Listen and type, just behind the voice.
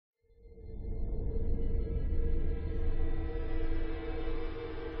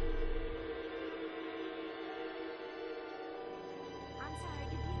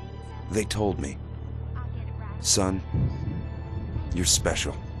They told me, son, you're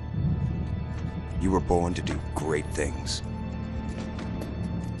special. You were born to do great things.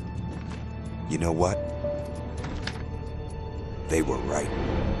 You know what? They were right.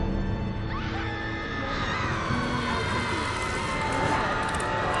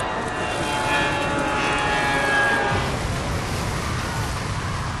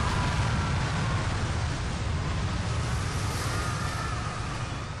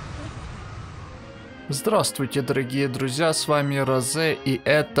 Здравствуйте, дорогие друзья, с вами Розе, и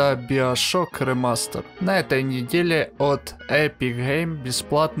это BioShock Remastered. На этой неделе от Epic Game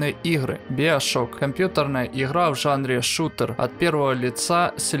бесплатные игры. BioShock — компьютерная игра в жанре шутер от первого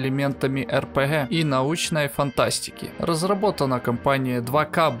лица с элементами RPG и научной фантастики. Разработана компанией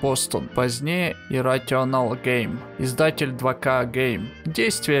 2K Boston, позднее Irrational Game, издатель 2K Game.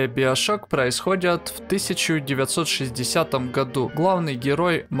 Действия BioShock происходят в 1960 году. Главный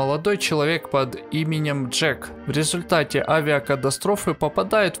герой — молодой человек под именем Джек. В результате авиакатастрофы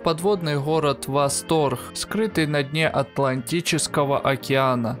попадает в подводный город Восторг, скрытый на дне Атлантического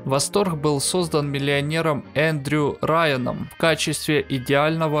океана. Восторг был создан миллионером Эндрю Райаном в качестве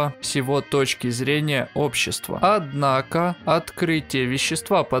идеального с его точки зрения общества. Однако открытие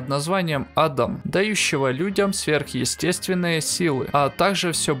вещества под названием Адам, дающего людям сверхъестественные силы, а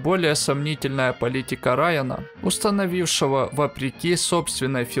также все более сомнительная политика Райана, установившего вопреки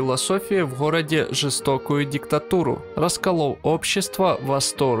собственной философии в городе жестокую диктатуру, расколол общество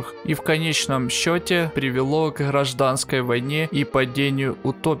Восторг и в конечном счете привело к гражданской войне и падению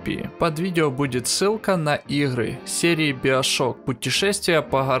утопии. Под видео будет ссылка на игры серии BioShock, путешествия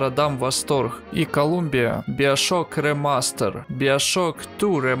по городам Восторг и Колумбия, BioShock Remastered, BioShock 2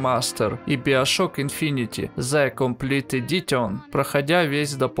 Remastered и BioShock Infinity The Complete Edition, проходя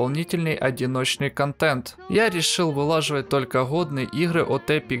весь дополнительный одиночный контент. Я решил вылаживать только годные игры от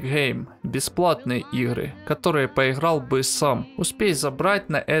Epic Game, бесплатные игры, которые поиграл бы сам. Успей забрать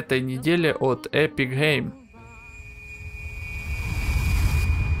на этой неделе от Epic Game.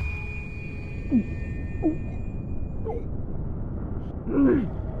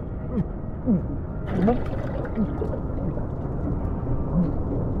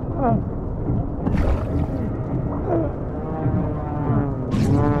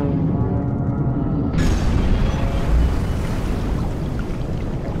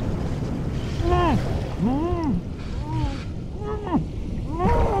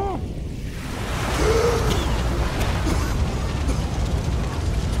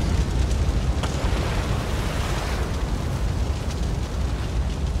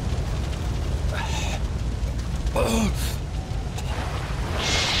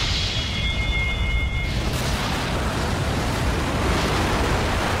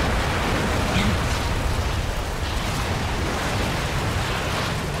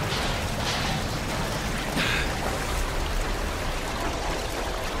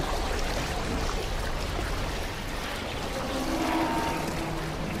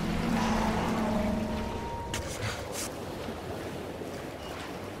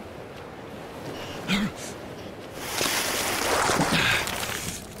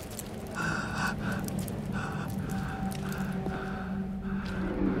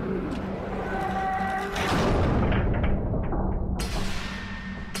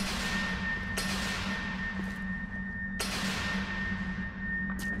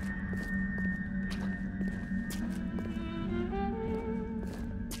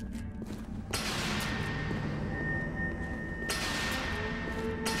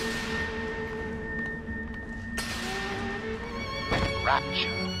 Rapture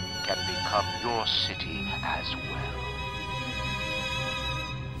can become your city as well.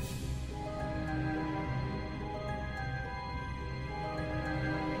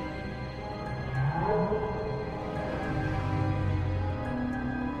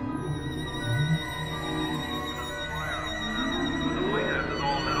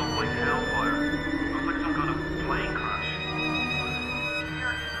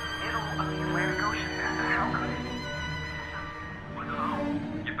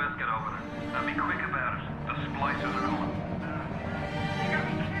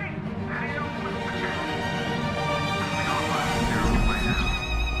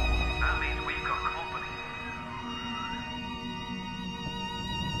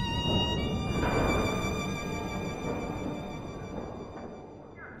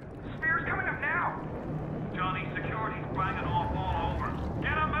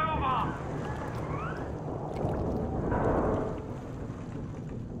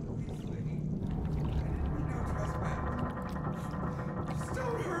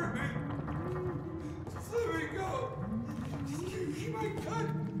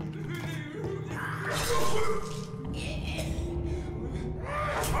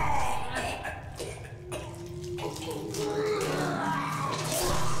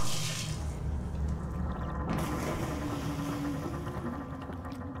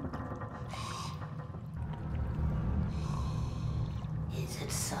 to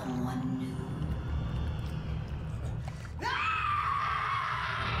someone new.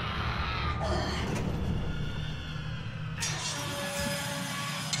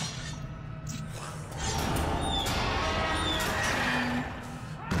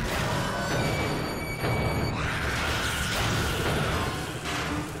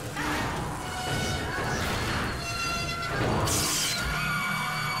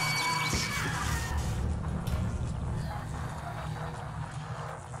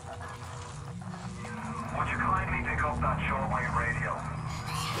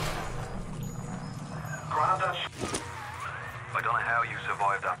 I don't know how you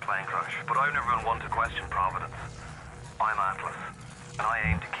survived that plane crash, but I've never been one to question Providence. I'm Atlas, and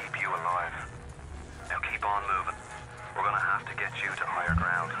I aim to keep you alive. Now keep on moving. We're gonna have to get you to higher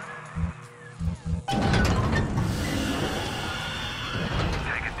ground.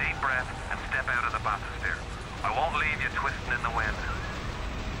 Take a deep breath and step out of the bathysphere. I won't leave you twisting in the wind.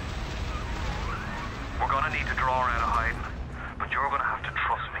 We're gonna need to draw her out of hiding, but you're gonna have to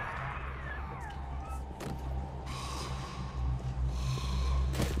trust me.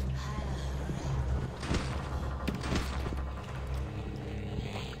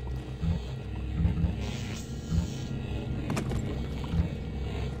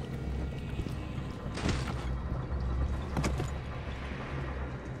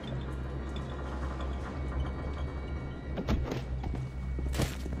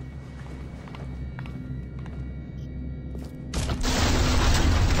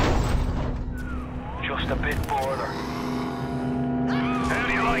 A bit border. How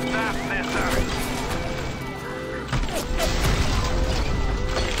do you like that, mister?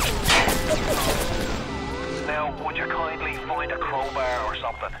 Now, would you kindly find a crowbar or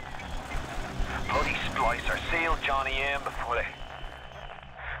something? Bloody splicer, seal Johnny in before they...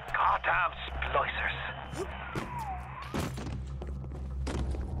 Goddamn splicers.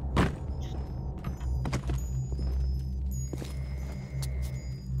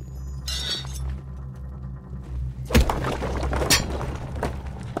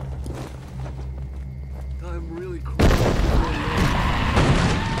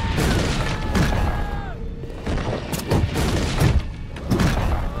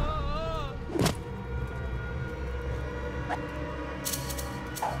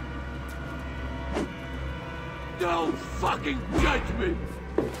 Don't fucking judge me!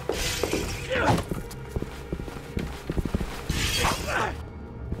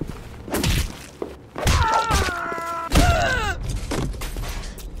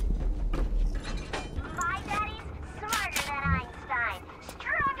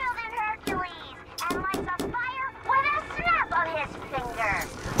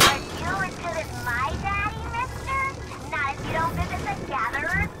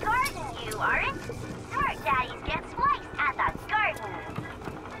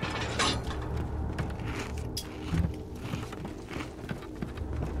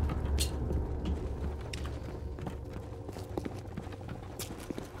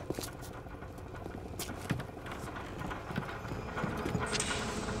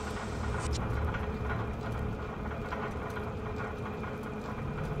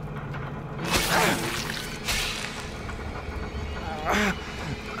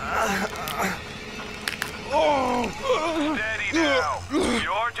 Steady now.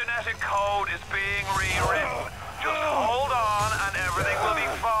 Your genetic code is being rewritten. Just hold on and everything will be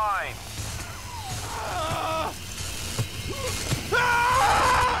fine.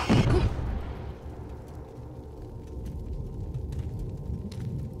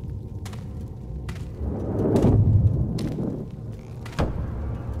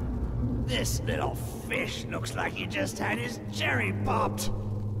 This little fish looks like he just had his cherry popped.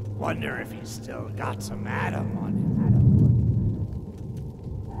 Wonder if he's still got some Adam on him.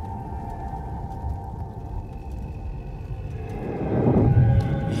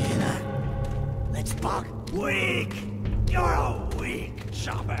 Let's buck. Weak! You're a weak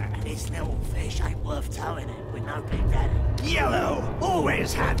chopper. This little fish ain't worth towing it with no big daddy. Yellow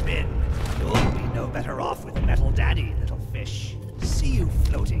always have been. You'll be no better off with Metal Daddy, little fish. See you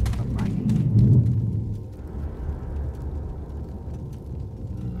floating from right.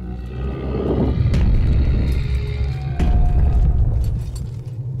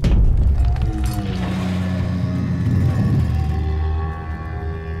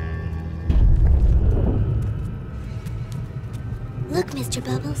 Look, Mr.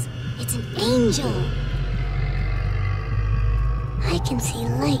 Bubbles, it's an angel. I can see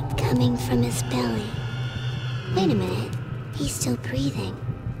light coming from his belly. Wait a minute, he's still breathing.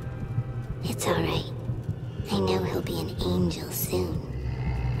 It's all right. I know he'll be an angel soon.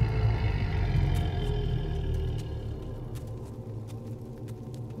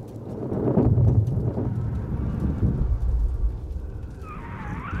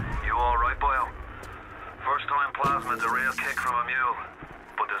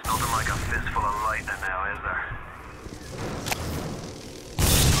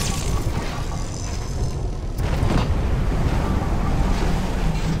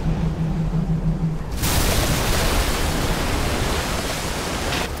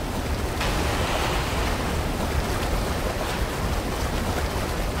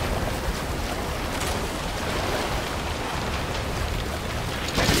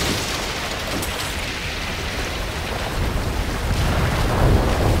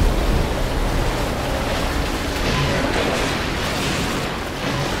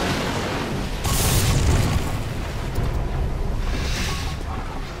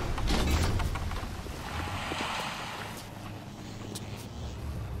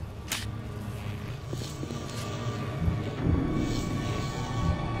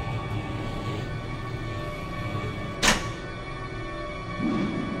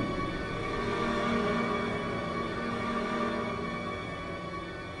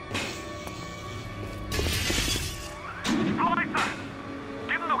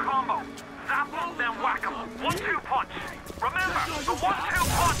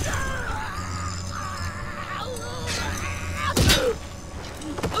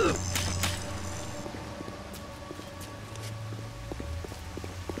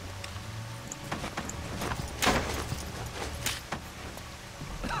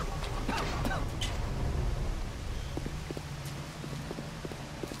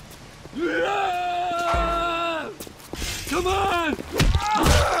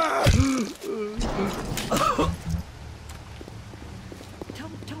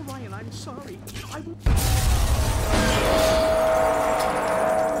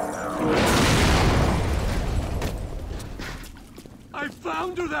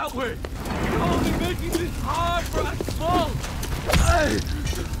 found her that way. You're only making this hard for us both.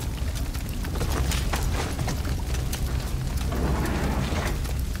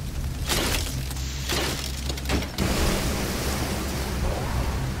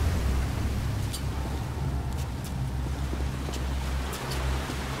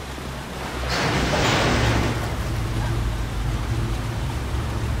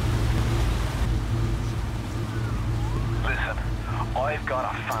 I've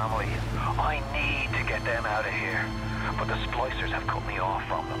got a family. I need to get them out of here. But the splicers have cut me off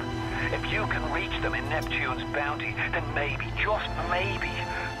from them. If you can reach them in Neptune's bounty, then maybe, just maybe.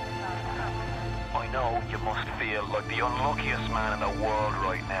 I know you must feel like the unluckiest man in the world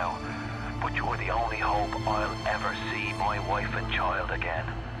right now. But you're the only hope I'll ever see my wife and child again.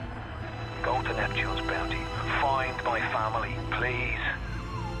 Go to Neptune's bounty. Find my family, please.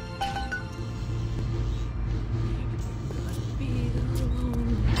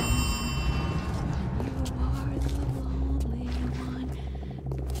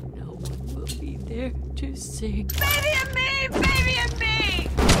 To sing. Baby and me! Baby and me!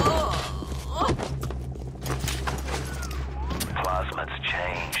 Oh. Plasmids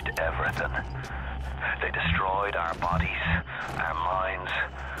changed everything. They destroyed our bodies, our minds.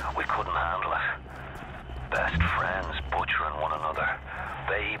 We couldn't handle it. Best friends butchering one another.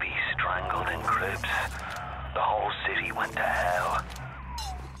 Babies strangled in cribs. The whole city went to hell.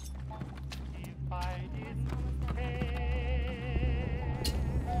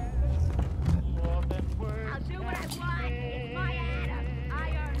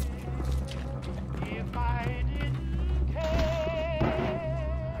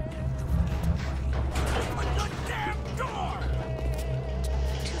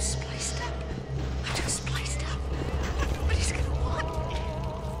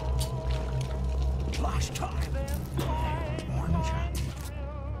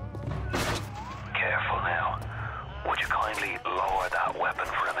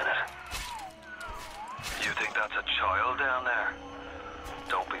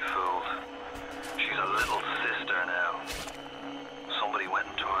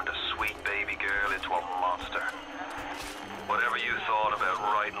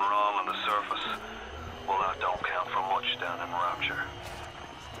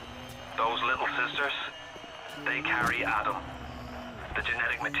 They carry Adam, the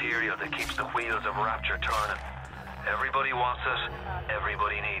genetic material that keeps the wheels of Rapture turning. Everybody wants it,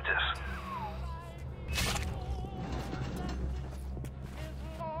 everybody needs it.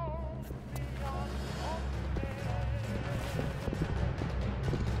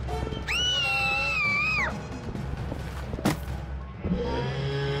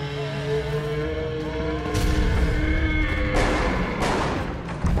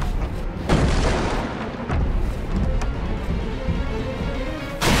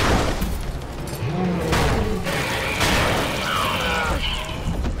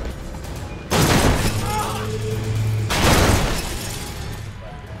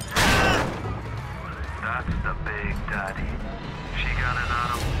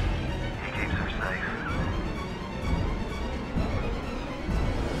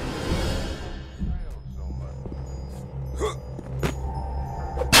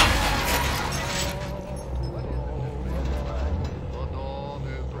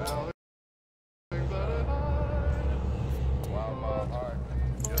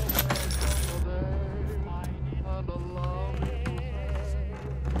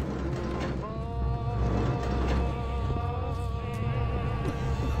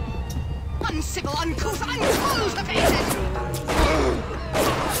 Uncivil, uncouth, unclose the faces!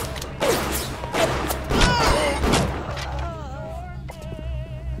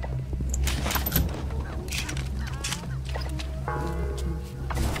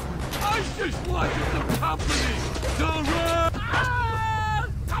 I just wanted some company! Don't run!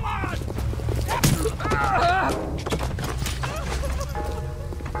 Come on!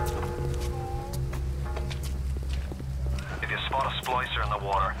 If you spot a splicer in the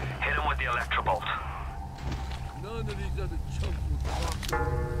water, hit him with the electrobolt. None of these other chumps will talk.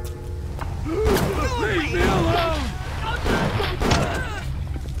 Leave me alone!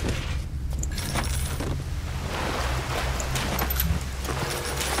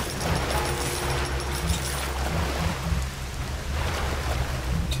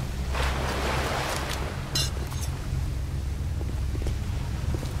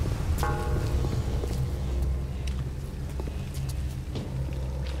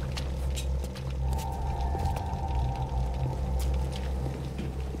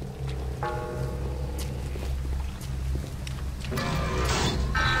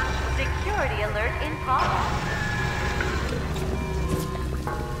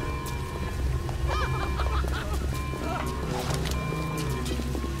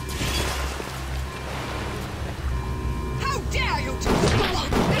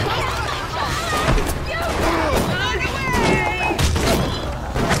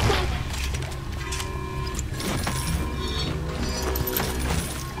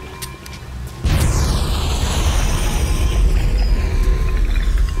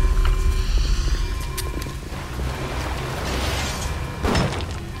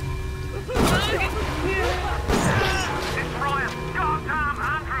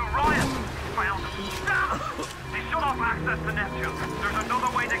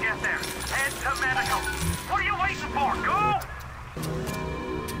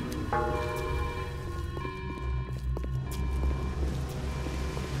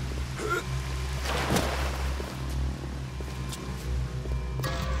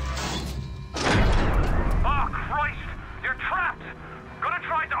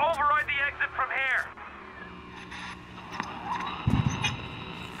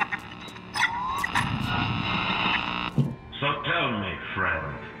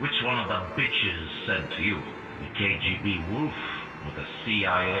 wishes sent to you. The KGB wolf or the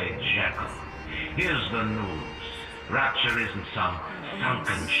CIA jackal. Here's the news. Rapture isn't some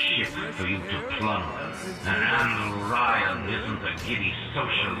sunken ship for you to plunder. And Andrew Ryan isn't a giddy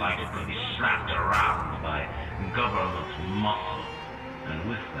socialite who can be slapped around by government muscle. And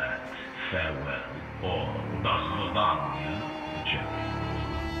with that, farewell, or до свидания, Jerry.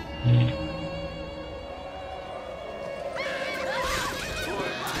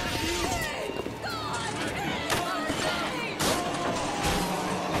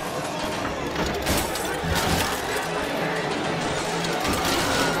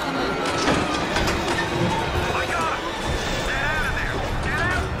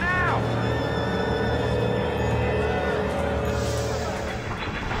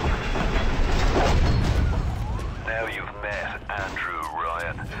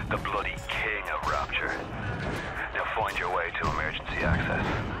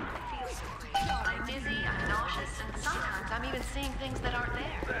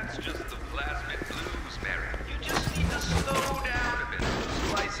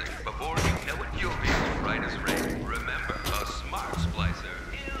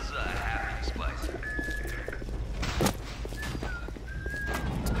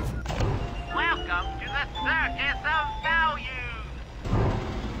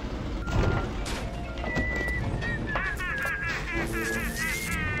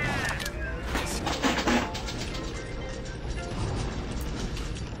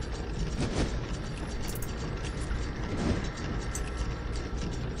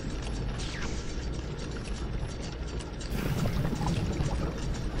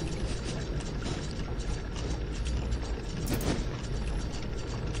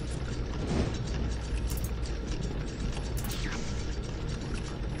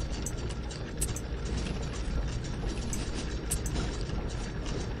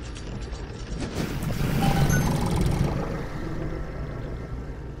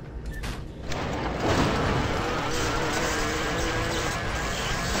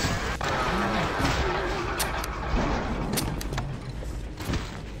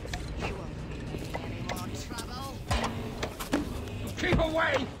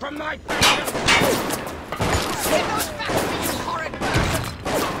 From my face! Get those back to me, you horrid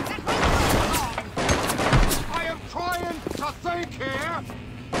bastard! I am trying to think here!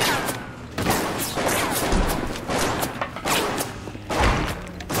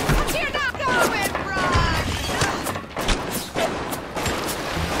 You're not going, Brian!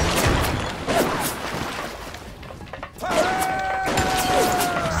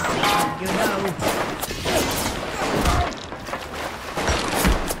 You know...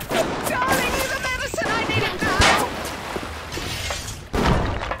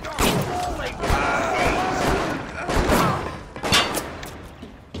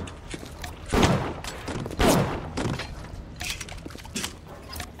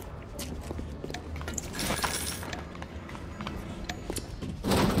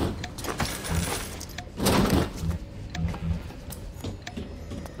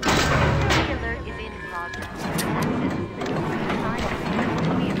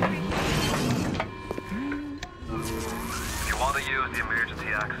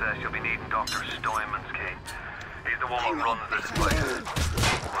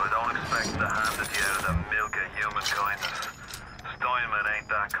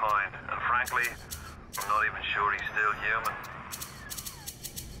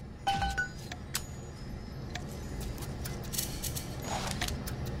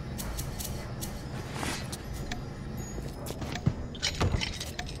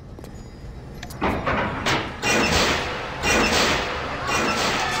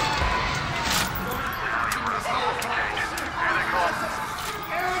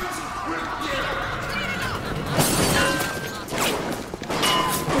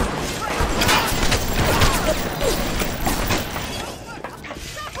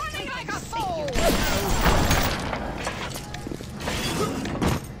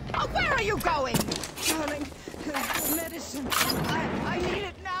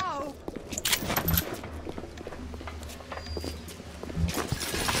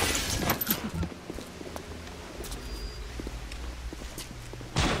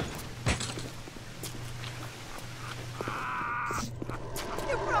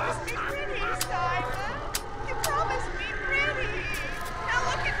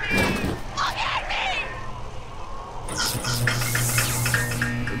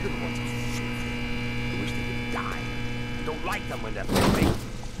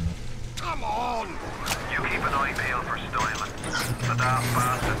 Come on! You keep an eye peeled for Steinman. The daft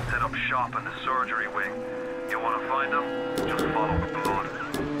bastard set up shop in the surgery wing. You want to find him? Just follow the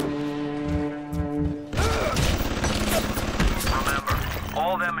blood.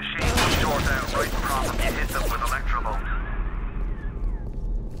 All them machines will short out right across if you hit them with electrovolt.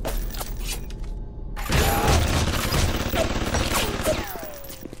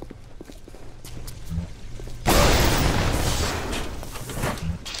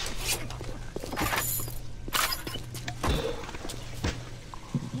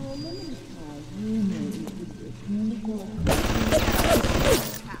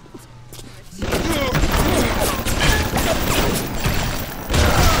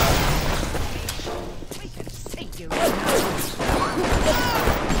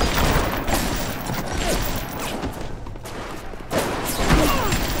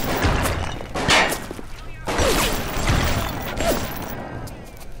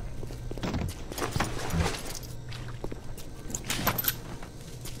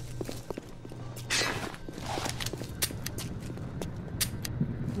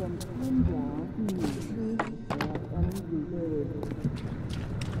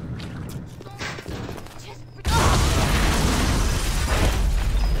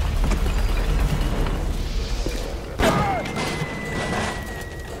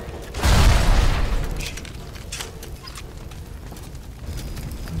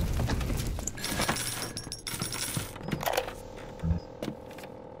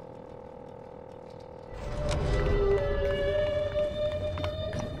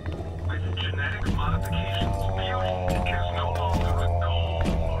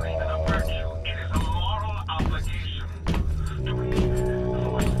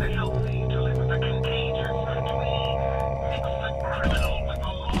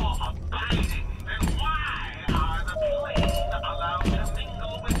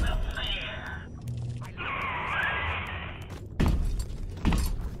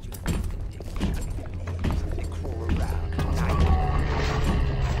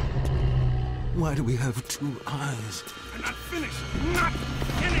 Why do we have two eyes? I'm not finished! Not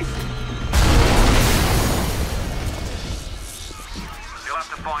finished! You'll have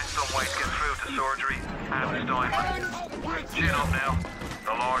to find some way to get through to surgery and Steinman. Chin up now.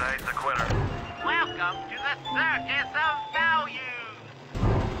 The Lord hates a quitter. Welcome to the Circus of Value!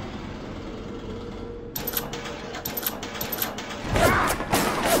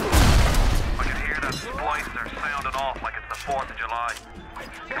 I can hear that splicer sounding off like it's the 4th of July.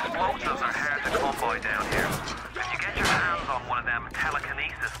 Explosives are hard to come by down here. If you get your hands on one of them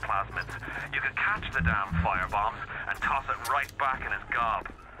telekinesis plasmids, you can catch the damn firebombs and toss it right back in his gob.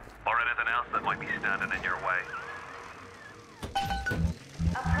 Or anything else that might be standing in your way.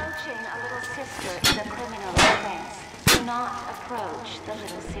 Approaching a little sister is a criminal offense. Do not approach the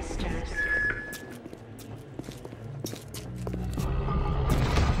little sisters.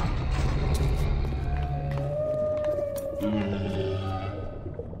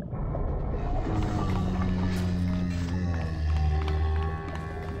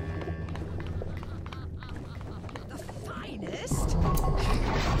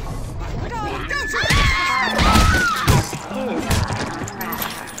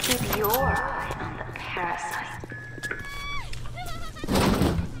 Keep your eye on the parasite.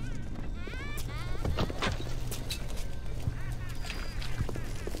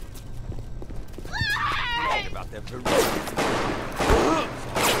 About that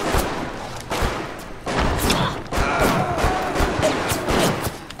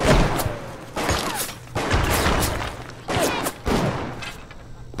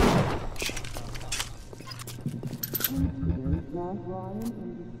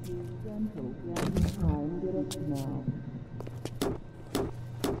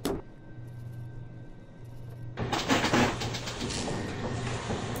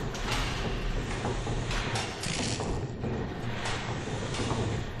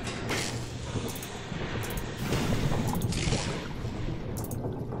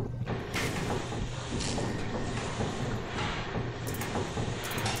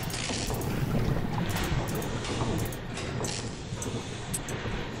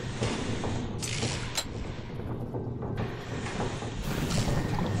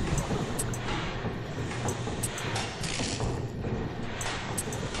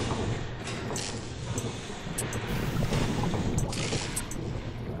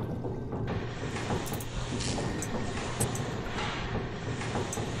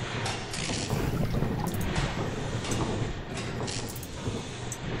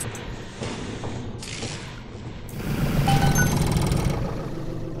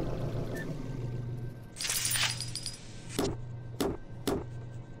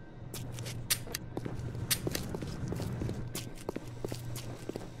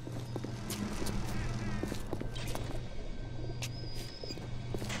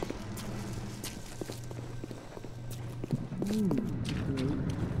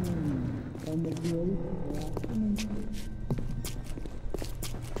Welcome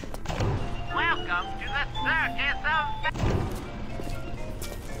to the circus of...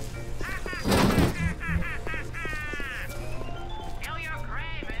 Kill your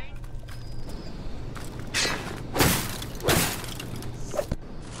craving.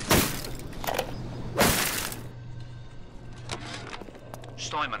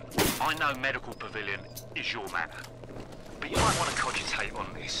 Simon, I know Medical Pavilion is your matter, but you might want to cogitate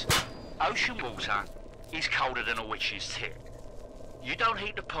on this. Ocean water is colder than a witch's tit. You don't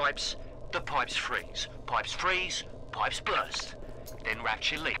heat the pipes freeze. Pipes freeze, pipes burst. Then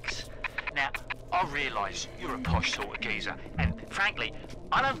Rapture leaks. Now, I realise you're a posh sort of geezer, and frankly,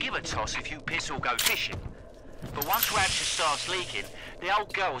 I don't give a toss if you piss or go fishing. But once Rapture starts leaking, the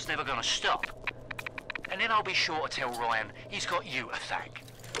old girl's never gonna stop. And then I'll be sure to tell Ryan he's got you to thank.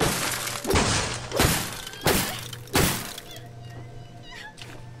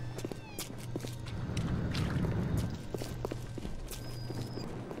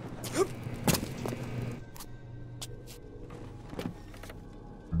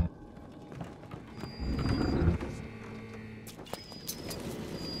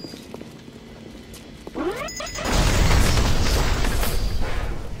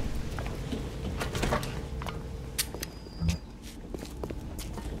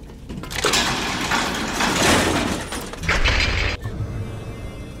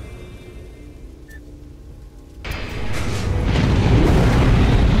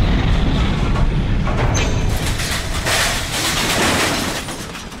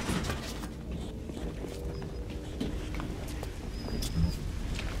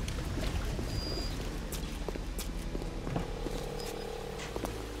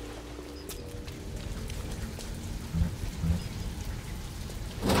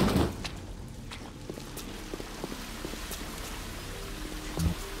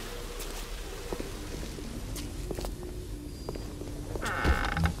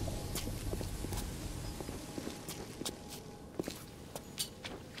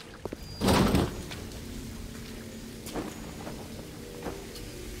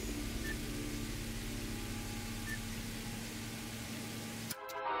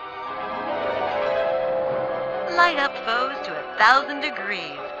 Light up foes to 1,000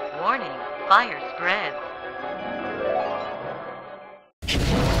 degrees. Warning, fire spreads.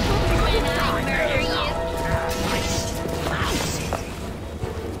 When I murder you.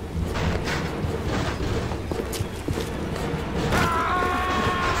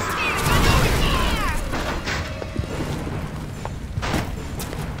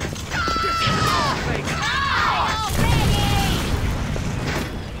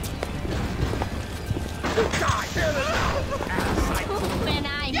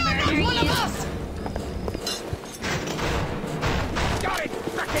 When I murder you. Got it!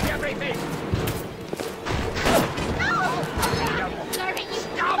 Wrecking everything! Murder you.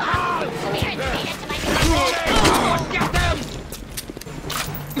 Come on! Come here and feed it to my Get them!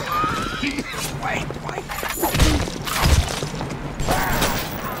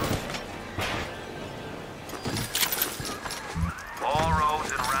 All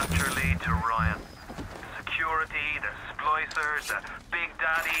roads in Rapture lead to Ryan. Security, the splicers, the big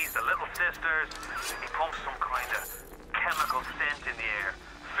daddies, the little sisters. He pumps some kind of chemical scent in the air.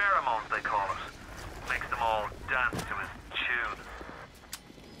 Pheromones, they call it. Makes them all dance to his tune.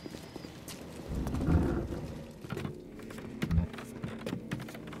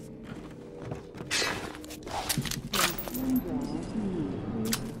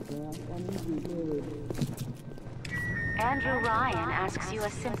 Andrew Ryan asks you a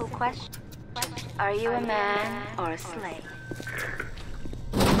simple question. Are you a man or a slave?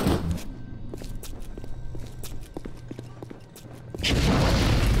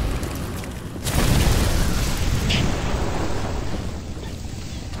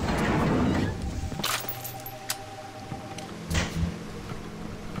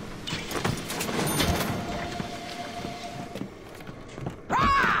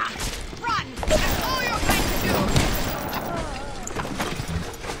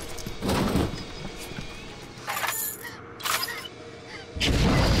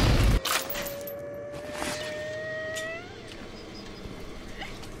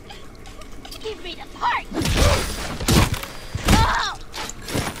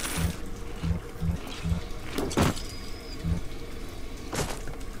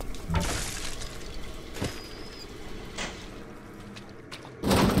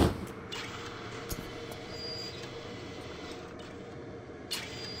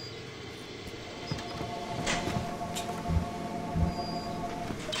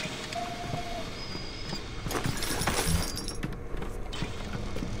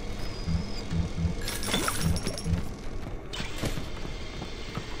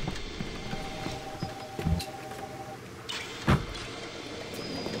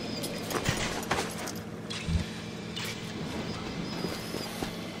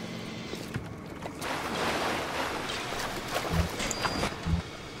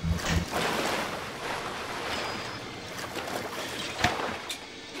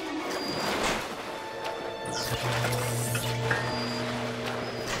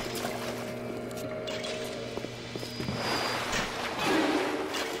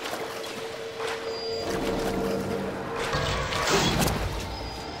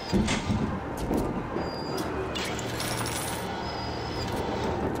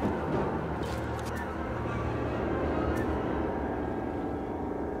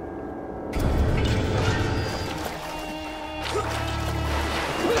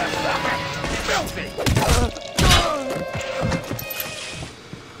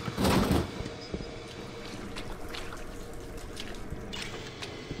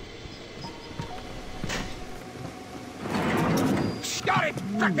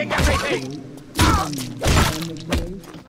 destructing everything!